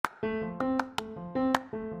You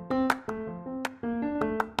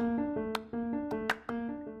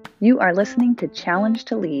are listening to Challenge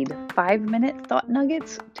to Lead, 5-minute thought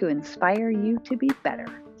nuggets to inspire you to be better.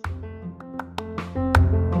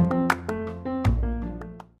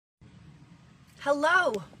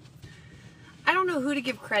 Hello! I don't know who to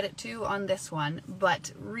give credit to on this one,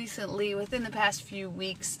 but recently, within the past few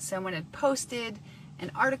weeks, someone had posted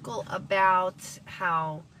an article about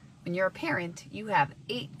how when you're a parent, you have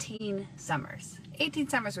 18 summers. 18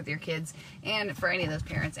 summers with your kids, and for any of those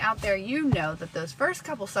parents out there, you know that those first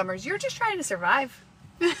couple summers, you're just trying to survive.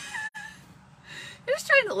 You're just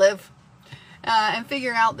trying to live and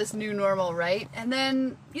figure out this new normal, right? And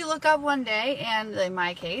then you look up one day, and in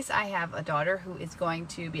my case, I have a daughter who is going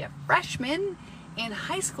to be a freshman in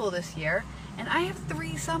high school this year, and I have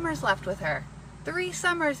 3 summers left with her. 3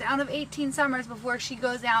 summers out of 18 summers before she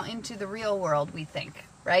goes out into the real world, we think,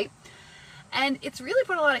 right? And it's really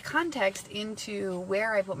put a lot of context into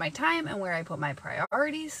where I put my time and where I put my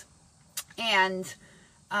priorities. And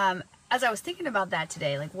as I was thinking about that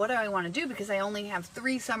today, like, what do I want to do? Because I only have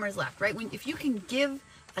 3 summers left, right? If you can give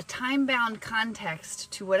a time-bound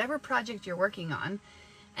context to whatever project you're working on,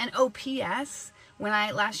 and OPS, when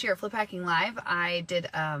last year at Flip Hacking Live, I did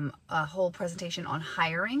a whole presentation on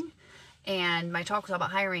hiring, and my talk was all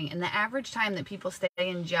about hiring, and the average time that people stay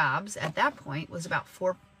in jobs at that point was about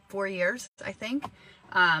four years, I think,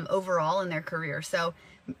 overall in their career. So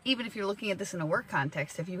even if you're looking at this in a work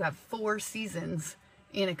context, if you have 4 seasons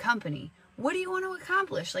in a company, what do you want to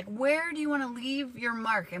accomplish? Like, where do you want to leave your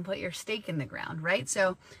mark and put your stake in the ground, right?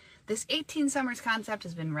 So this 18 summers concept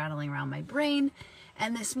has been rattling around my brain.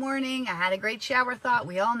 And this morning I had a great shower thought.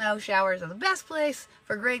 We all know showers are the best place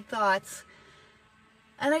for great thoughts.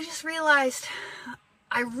 And I just realized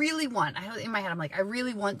in my head, I'm like, I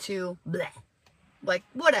really want to, bleh, like,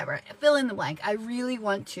 whatever, fill in the blank. I really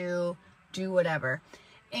want to do whatever.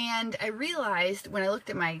 And I realized when I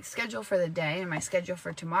looked at my schedule for the day and my schedule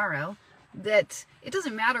for tomorrow that it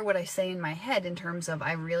doesn't matter what I say in my head in terms of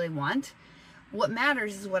I really want. What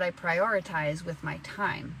matters is what I prioritize with my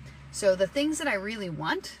time. So the things that I really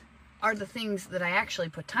want are the things that I actually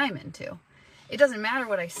put time into. It doesn't matter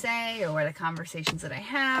what I say or what the conversations that I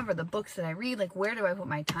have or the books that I read. Like, where do I put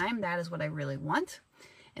my time? That is what I really want.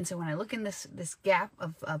 And so when I look in this gap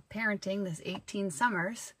of parenting, this 18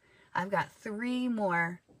 summers, I've got 3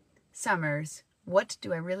 more summers. What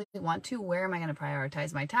do I really want to? Where am I going to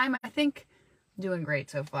prioritize my time? I think I'm doing great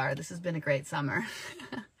so far. This has been a great summer.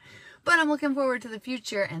 But I'm looking forward to the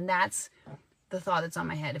future, and that's the thought that's on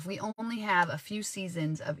my head. If we only have a few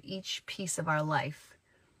seasons of each piece of our life,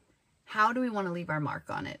 how do we want to leave our mark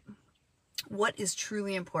on it? What is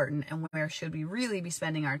truly important, and where should we really be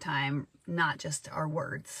spending our time, not just our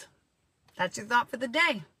words? That's your thought for the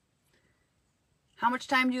day. How much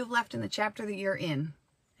time do you have left in the chapter that you're in?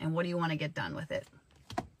 And what do you want to get done with it?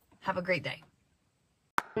 Have a great day.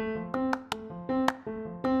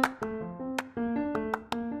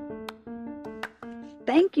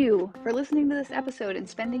 Thank you for listening to this episode and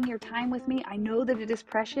spending your time with me. I know that it is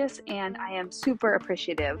precious, and I am super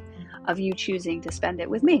appreciative of you choosing to spend it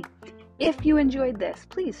with me. If you enjoyed this,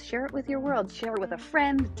 please share it with your world. Share it with a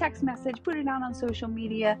friend, text message, put it out on social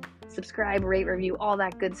media, subscribe, rate, review, all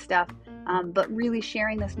that good stuff. But really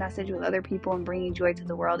sharing this message with other people and bringing joy to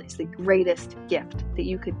the world is the greatest gift that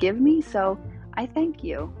you could give me. So I thank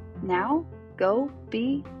you. Now, go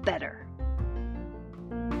be better.